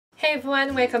Hey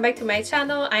everyone, welcome back to my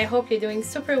channel. I hope you're doing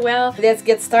super well. Let's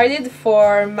get started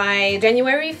for my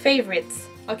January favorites.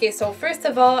 Okay, so first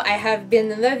of all, I have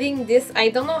been loving this. I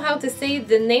don't know how to say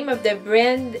the name of the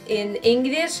brand in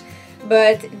English,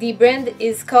 but the brand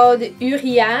is called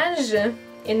Uriage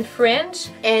in French,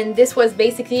 and this was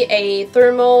basically a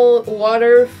thermal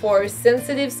water for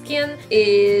sensitive skin.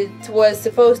 It was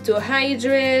supposed to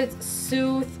hydrate,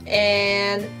 soothe,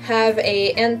 and have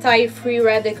a anti-free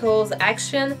radicals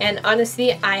action, and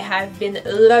honestly I have been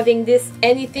loving this.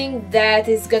 Anything that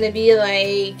is gonna be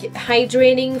like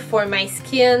hydrating for my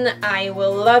skin, I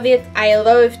will love it. I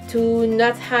love to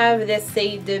not have, let's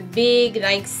say, the big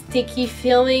like sticky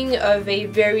feeling of a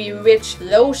very rich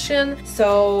lotion,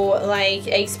 so like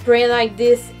a spray like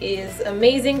this is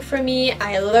amazing for me.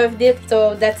 I loved it.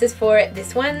 So that's it for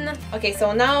this one. Okay,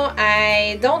 so now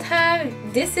I don't have,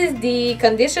 this is the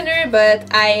conditioner,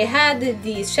 but I had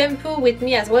the shampoo with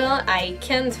me as well. I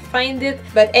can't find it,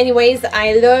 but anyways,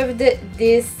 I loved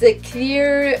this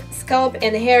clear scalp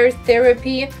and hair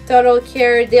therapy total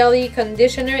care daily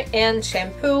conditioner and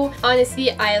shampoo.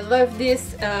 Honestly, I love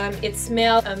this. It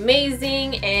smelled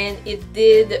amazing and it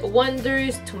did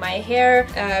wonders to my hair.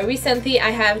 Recently I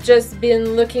have just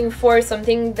been looking for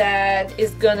something that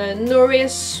is gonna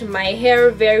nourish my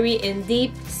hair very in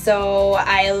deep, so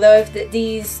I loved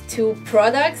these two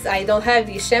products. I don't have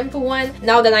the shampoo one.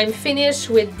 Now that I'm finished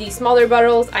with the smaller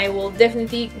bottles, I will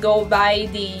definitely go buy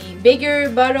the bigger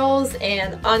bottles,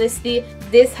 and honestly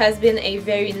this has been a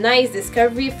very nice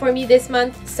discovery for me this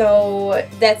month. So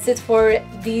that's it for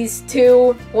these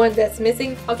two, one that's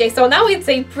missing. Okay, so now it's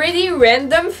a pretty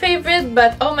random favorite,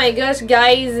 but oh my gosh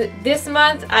guys, this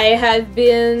month I have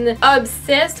been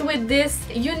obsessed with this.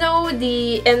 You know,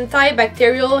 the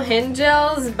Anti-Bacterial hand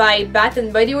gels by Bath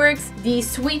and Body Works, the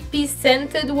sweet pea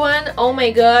scented one. Oh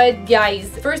my god guys,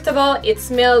 first of all, it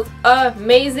smells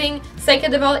amazing.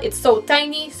 Second of all, it's so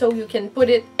tiny so you can put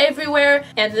it everywhere,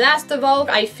 and last of all,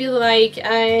 I feel like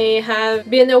I have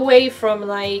been away from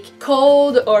like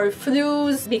cold or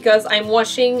flus because I'm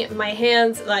washing my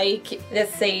hands like,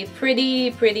 let's say,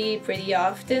 pretty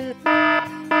often.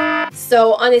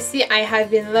 So honestly, I have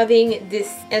been loving this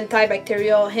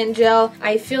antibacterial hand gel.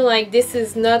 I feel like this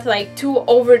is not like too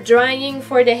over drying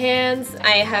for the hands.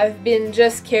 I have been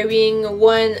just carrying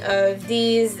one of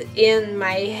these in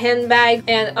my handbag,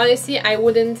 and honestly I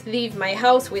wouldn't leave my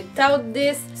house without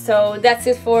this. So that's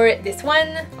it for this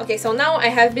one. Okay, so now I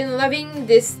have been loving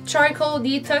this Charcoal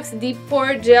Detox Deep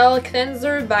Pore Gel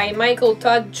Cleanser by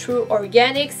Todd True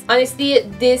Organics. Honestly,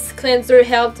 this cleanser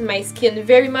helped my skin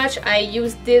very much. I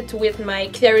used it with my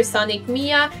Clarisonic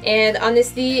Mia, and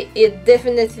honestly it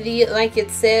definitely, like it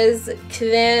says,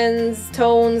 cleanses,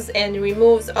 tones, and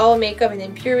removes all makeup and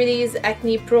impurities,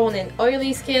 acne prone and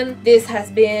oily skin. This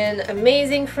has been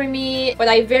amazing for me. What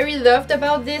I very loved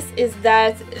about this is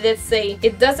that, let's say,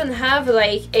 it doesn't have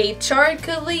like a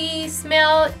charcoaly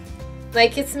smell.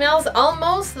 Like, it smells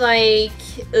almost like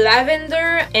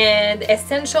lavender and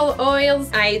essential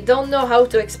oils. I don't know how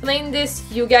to explain this.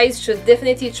 You guys should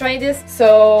definitely try this.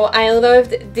 So I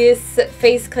loved this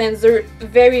face cleanser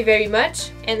very much.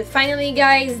 And finally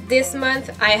guys, this month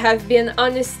I have been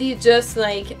honestly just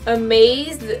like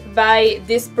amazed by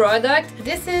this product.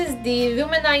 This is the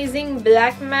Luminizing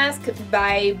Black Mask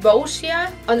by Boscia.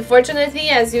 Unfortunately,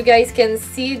 as you guys can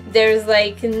see, there's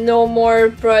like no more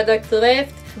product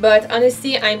left. But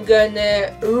honestly, I'm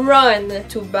gonna run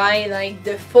to buy like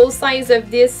the full size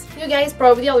of this. You guys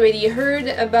probably already heard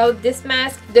about this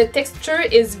mask. The texture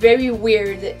is very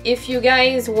weird. If you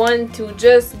guys want to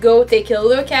just go take a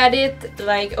look at it,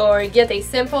 like, or get a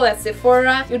sample at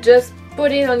Sephora, you just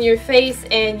put it on your face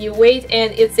and you wait,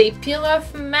 and it's a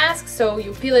peel-off mask, so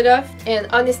you peel it off, and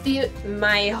honestly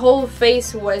my whole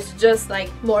face was just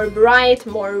like more bright,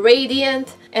 more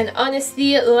radiant, and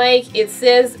honestly, like it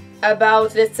says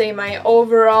about, let's say, my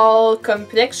overall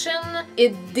complexion,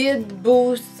 it did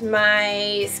boost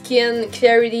my skin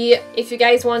clarity. If you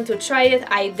guys want to try it,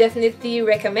 I definitely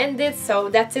recommend it. So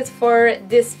that's it for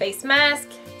this face mask.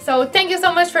 So thank you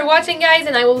so much for watching guys,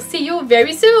 and I will see you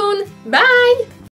very soon. Bye!